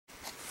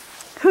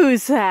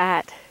Who's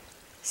that?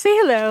 Say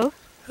hello.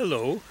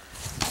 Hello.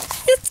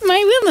 It's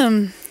my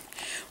Willem.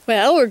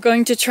 Well, we're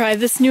going to try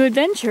this new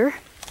adventure.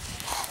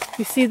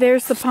 You see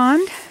there's the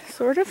pond,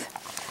 sort of.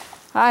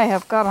 I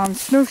have got on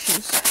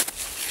snowshoes.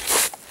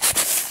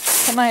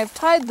 And I have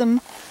tied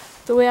them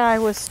the way I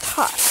was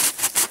taught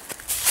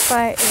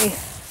by a...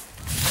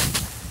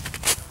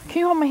 Can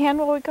you hold my hand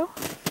while we go?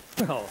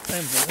 Well,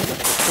 I'm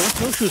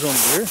snowshoes on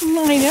there.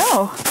 I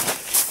know.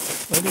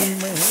 Why do you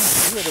need my hand?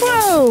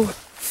 Whoa!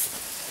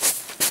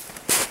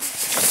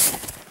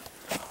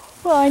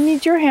 Well, I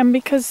need your hand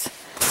because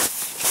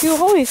you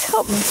always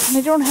help me and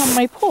I don't have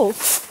my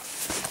poles.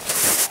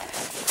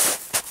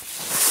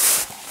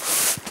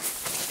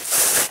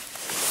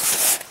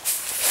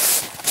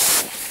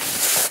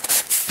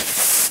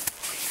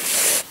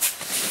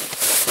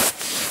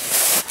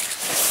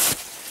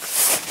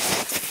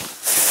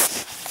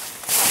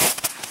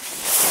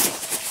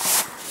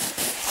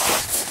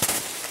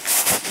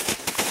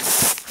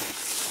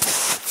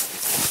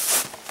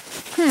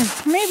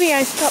 Maybe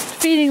I stopped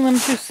feeding them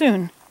too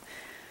soon.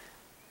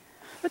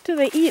 What do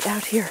they eat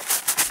out here?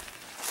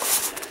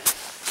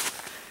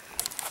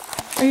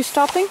 Are you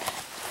stopping?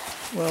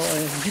 Well,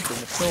 I'm deep in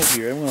the snow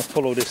here. I'm going to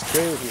follow this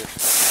trail here.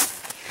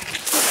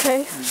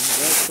 Okay.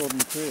 Well-trodden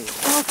trail.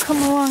 I'll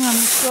come along on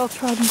this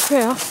well-trodden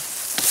trail.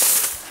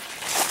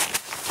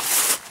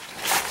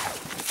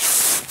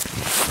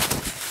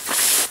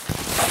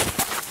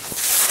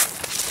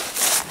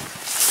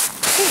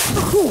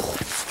 Ooh.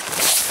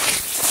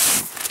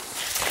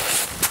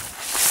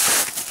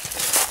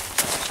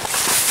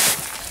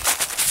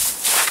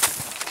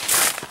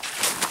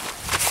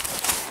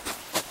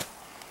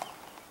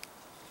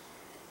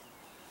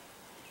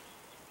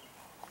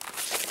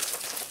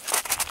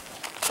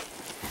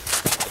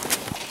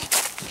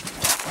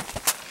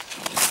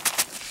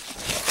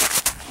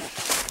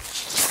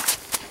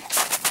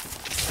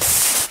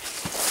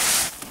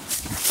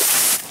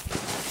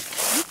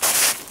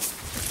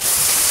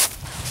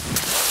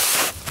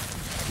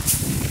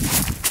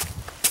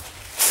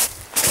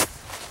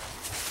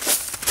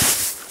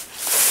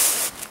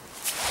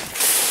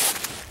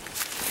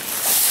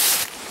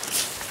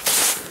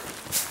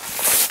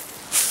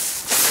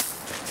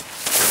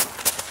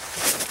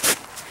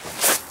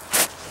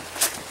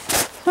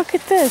 Look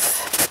at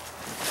this.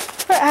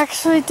 We're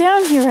actually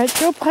down here at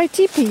Joe Pai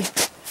Teepee.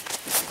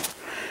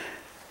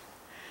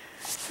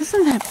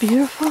 Isn't that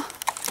beautiful?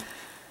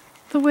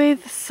 The way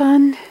the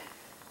sun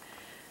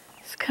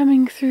is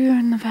coming through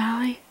in the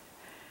valley.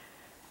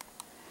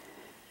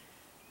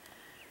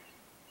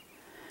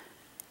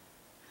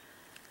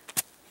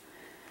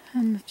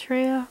 And the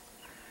trail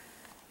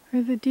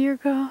where the deer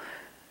go.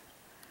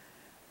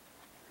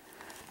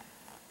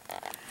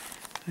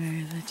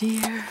 Where the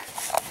deer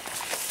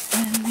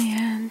and the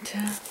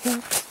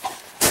antelope.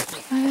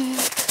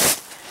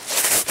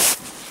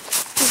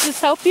 Does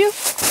this help you?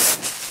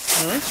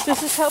 Huh?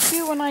 Does this help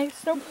you when I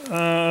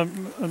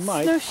it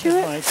might. snowshoe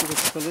it? Might, but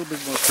it's a little bit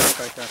more stuff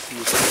I have to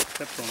use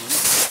steps on them.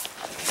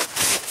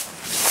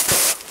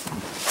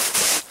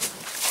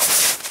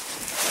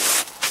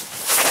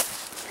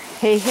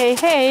 Hey, hey,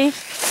 hey.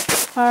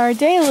 Our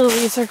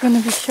daylilies are going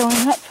to be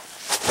showing up.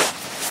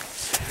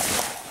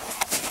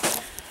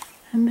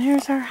 And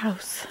there's our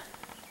house.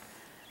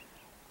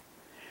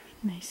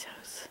 Nice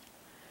house.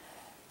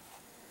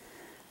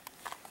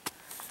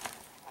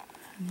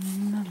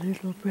 And the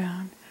little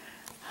brown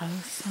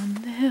house on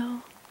the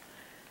hill.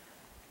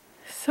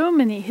 So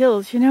many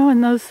hills, you know,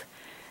 and those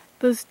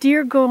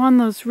deer go on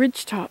those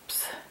ridge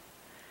tops.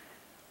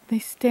 They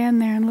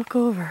stand there and look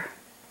over.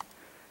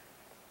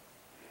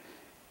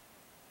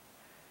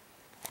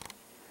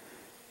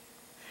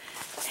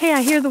 Hey,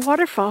 I hear the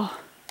waterfall.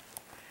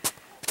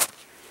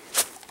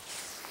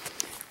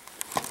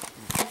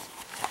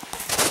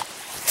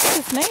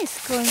 It's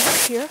nice going up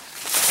here.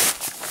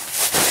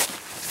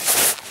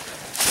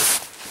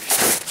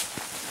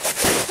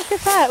 Look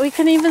at that, we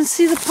can even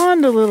see the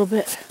pond a little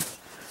bit.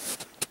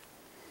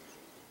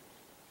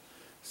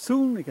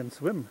 Soon we can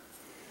swim.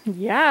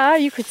 Yeah,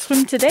 you could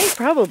swim today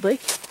probably.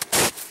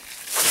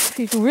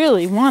 If you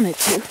really wanted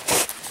to.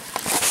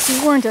 If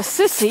you weren't a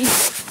sissy.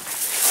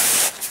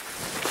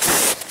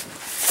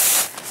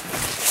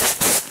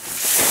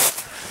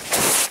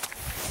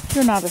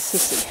 You're not a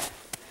sissy.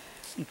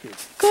 Okay.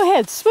 Go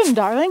ahead, swim,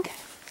 darling.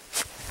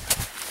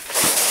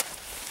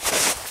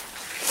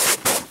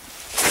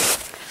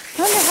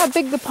 I wonder how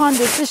big the pond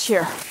is this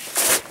year. I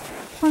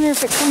wonder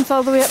if it comes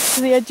all the way up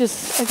to the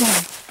edges again.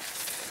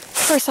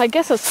 Of course, I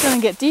guess it's going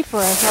to get deeper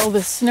as all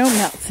this snow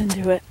melts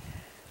into it.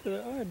 So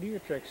there are deer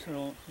tracks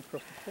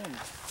across the pond.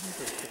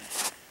 Interesting.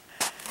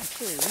 That's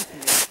very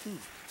recent too.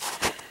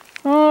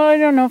 Oh, I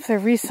don't know if they're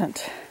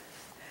recent.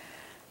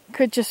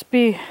 Could just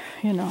be,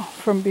 you know,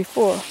 from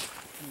before.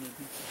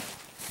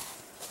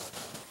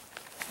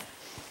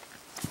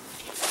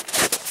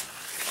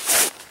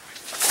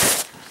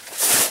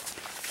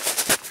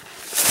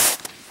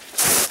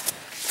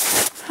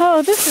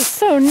 Oh, this is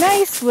so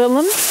nice,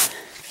 Willem.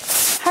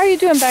 How are you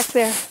doing back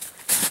there?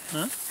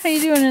 Huh? How are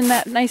you doing in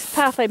that nice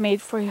path I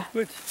made for you?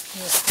 Good.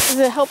 Is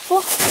it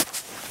helpful?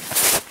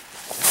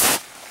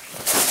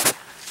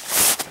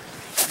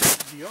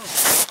 Beyond.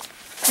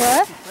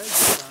 What?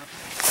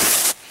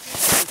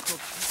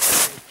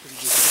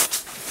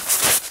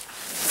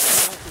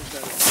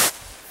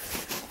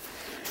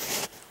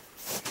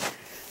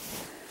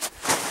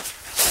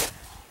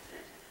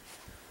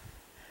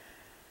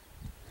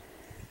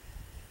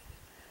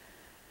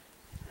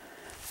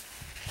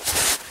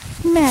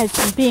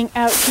 Imagine being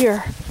out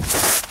here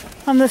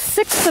on the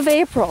 6th of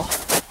April.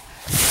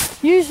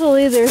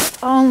 Usually there's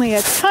only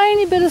a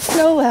tiny bit of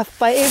snow left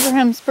by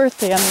Abraham's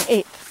birthday on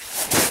the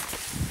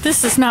 8th.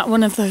 This is not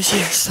one of those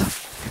years, so.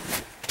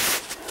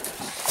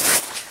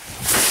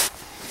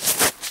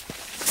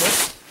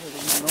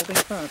 It's melting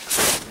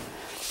fast.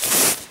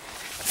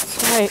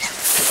 That's right.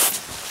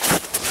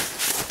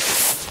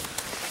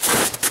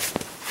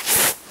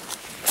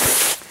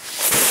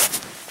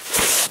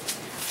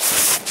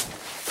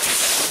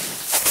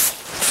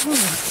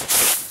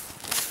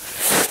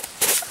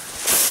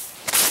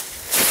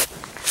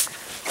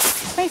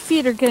 My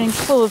feet are getting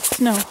full of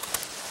snow.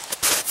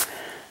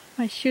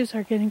 My shoes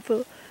are getting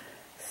full of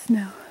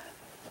snow.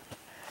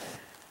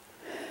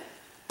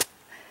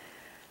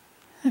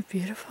 Isn't that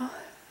beautiful?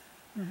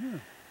 Mm-hmm.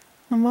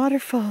 The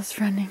waterfall's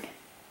running.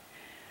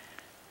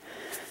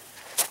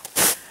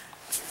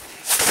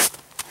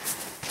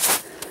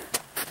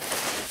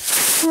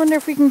 I wonder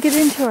if we can get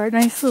into our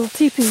nice little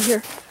teepee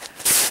here.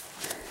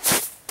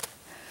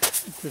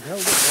 It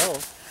held it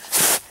well.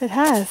 It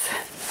has.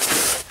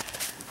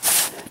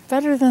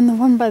 Better than the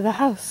one by the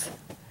house.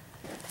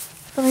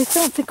 But I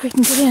don't think we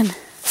can get in.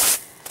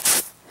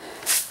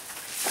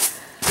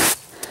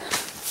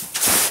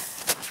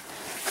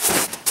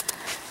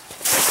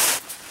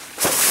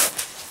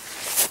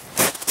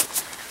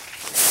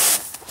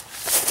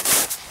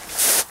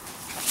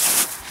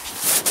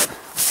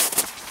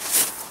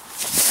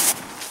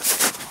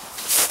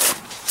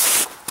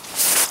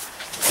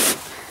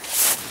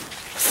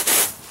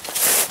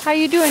 How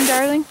you doing,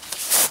 darling?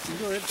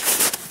 Good.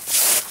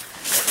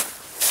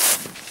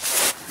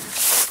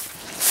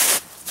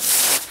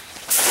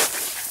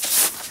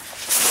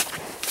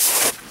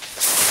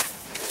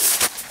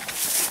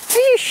 Are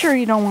you sure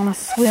you don't want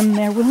to swim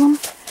there, Willem?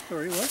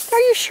 Sorry, what? Are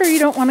you sure you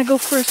don't want to go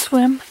for a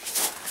swim?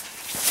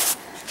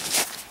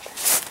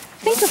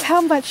 Think of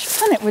how much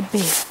fun it would be.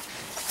 If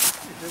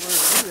they were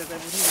to do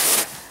that,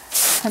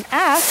 I would need An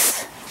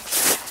axe?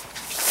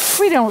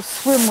 We don't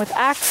swim with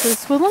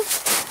axes, Willem.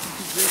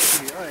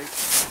 basically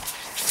ice.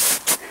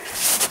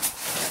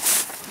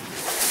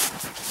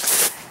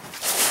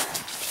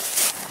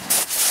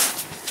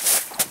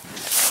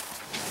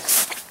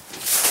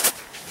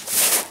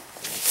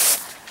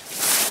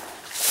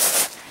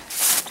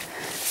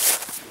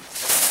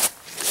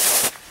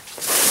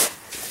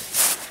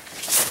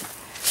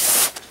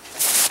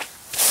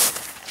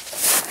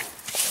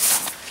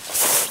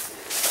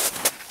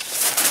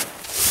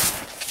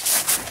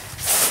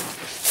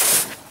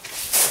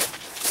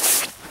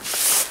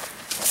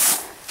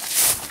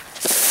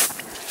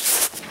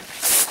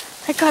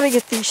 I gotta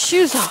get these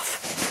shoes off.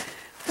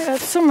 I got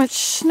so much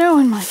snow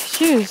in my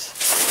shoes.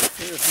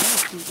 There's no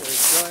feet are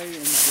dry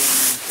and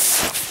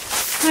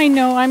I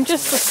know, I'm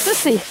just a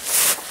sissy.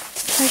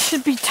 I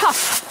should be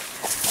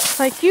tough,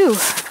 like you.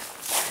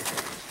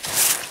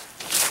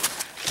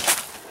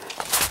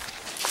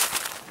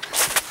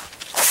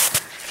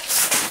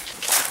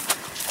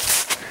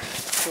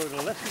 so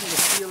the lesson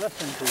will be a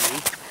lesson to you.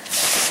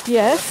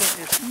 Yes?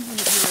 If even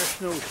if you wear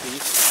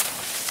snowshoes,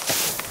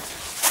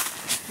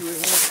 you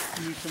would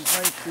need some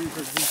high shoes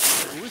or boots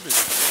to go with it.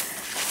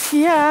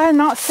 Yeah,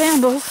 not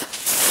sandals.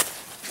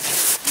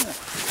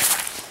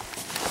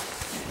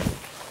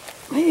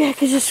 Maybe I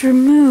could just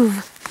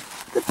remove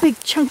the big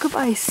chunk of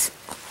ice.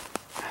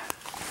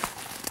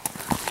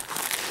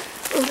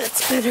 Oh,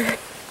 that's better.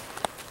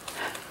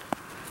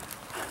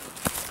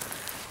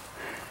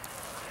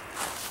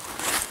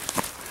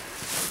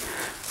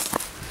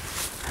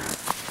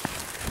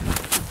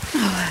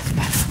 Oh, that's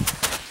better.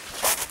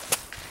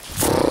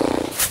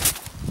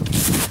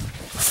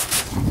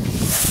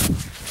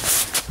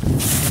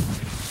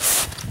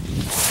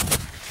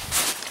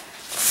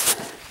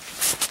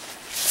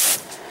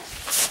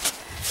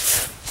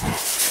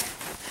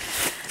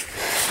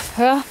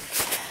 Well,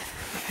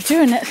 we're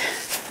doing it.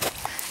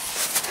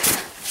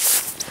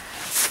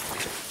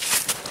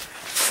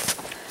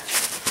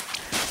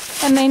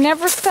 And they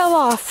never fell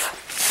off.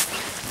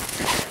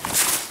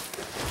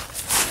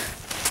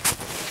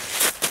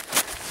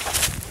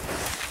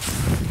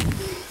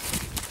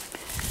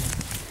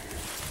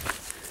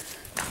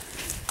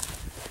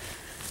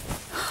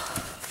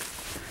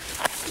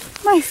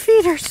 My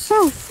feet are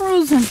so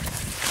frozen.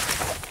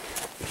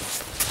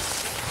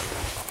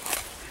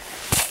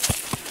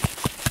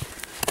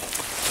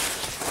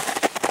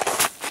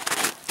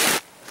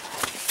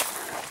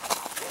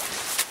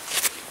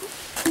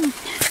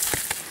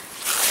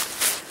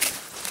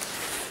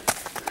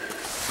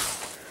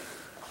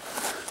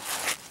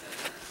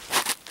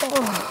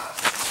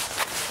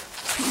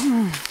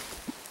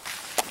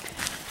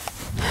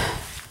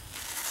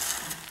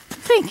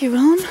 I think Thank you,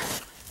 Ellen.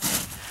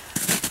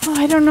 Oh,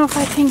 I don't know if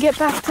I can get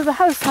back to the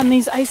house on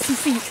these icy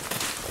feet.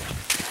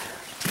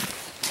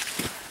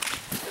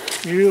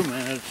 You,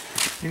 man,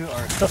 you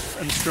are tough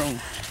and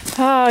strong.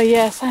 Oh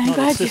yes, I'm Not a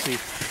glad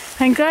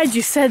sissy. I'm glad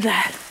you said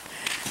that.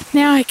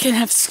 Now I can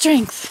have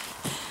strength.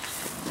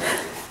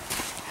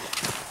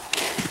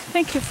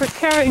 Thank you for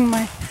carrying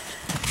my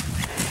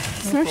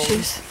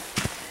snowshoes.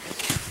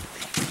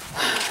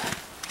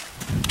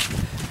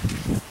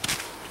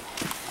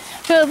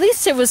 But at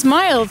least it was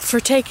mild for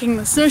taking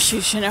the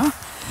snowshoes, you know.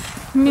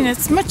 I mean,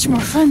 it's much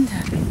more fun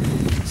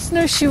to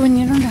snowshoe when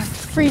you don't have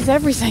to freeze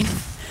everything.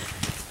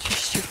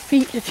 Just your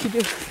feet if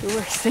you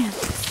wear sandals.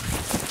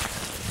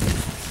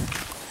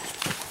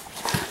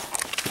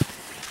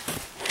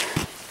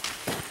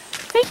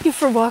 Thank you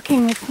for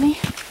walking with me.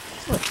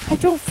 I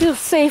don't feel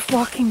safe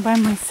walking by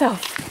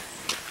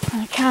myself on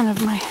account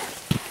of my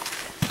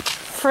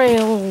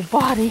frail old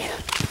body,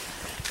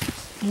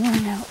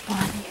 worn out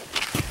body.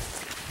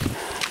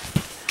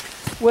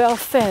 Well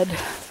fed,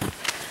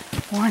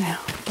 worn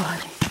out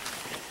body.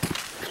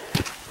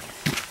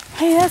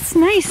 Hey, that's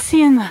nice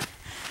seeing the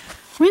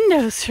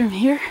windows from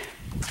here.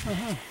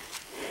 Uh-huh.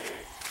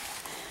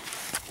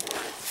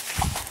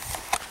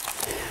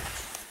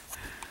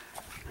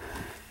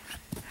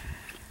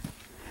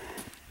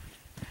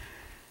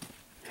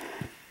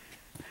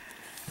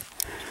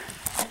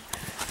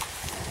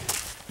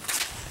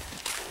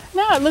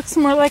 Now it looks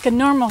more like a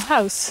normal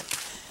house.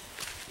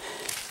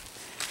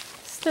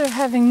 Instead of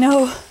having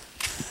no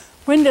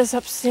windows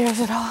upstairs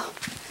at all.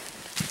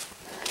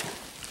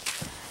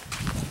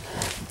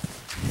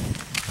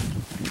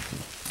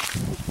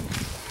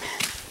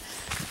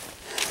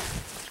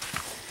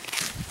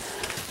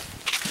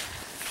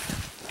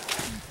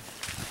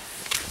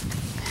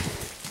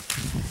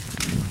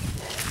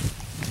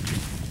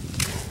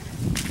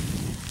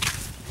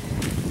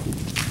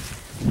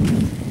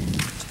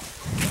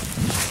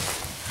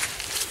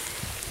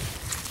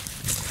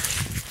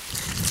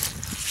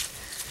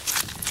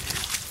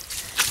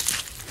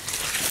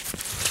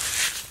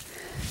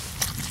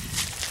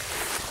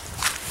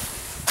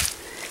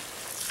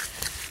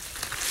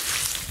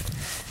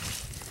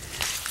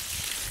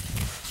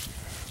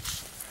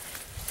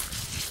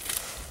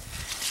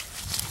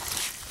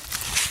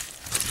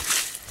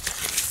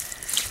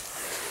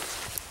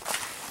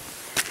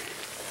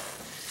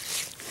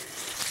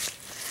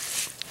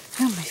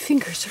 Now my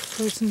fingers are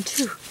frozen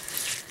too.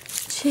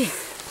 Gee.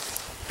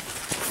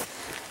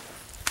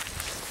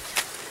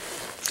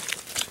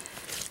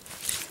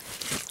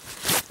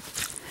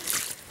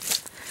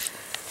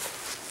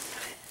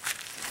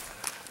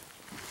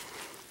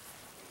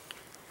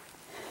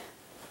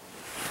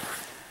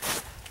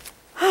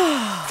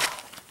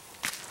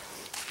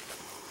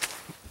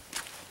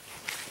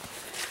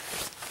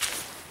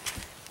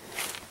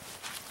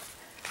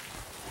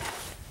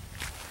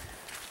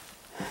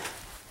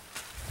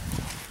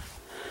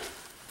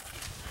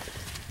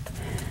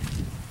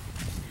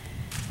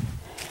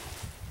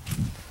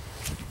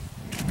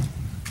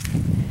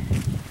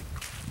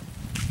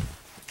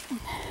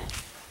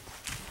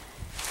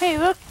 Hey,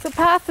 look, the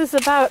path is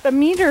about 2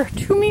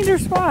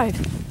 meters wide.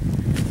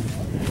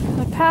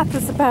 The path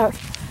is about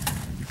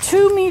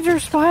 2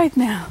 meters wide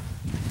now.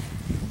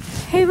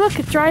 Hey, look,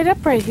 it dried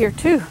up right here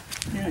too.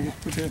 Yeah,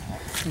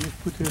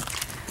 just put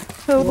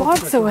The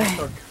logs away.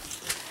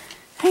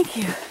 Thank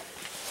you.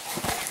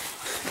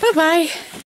 Bye-bye.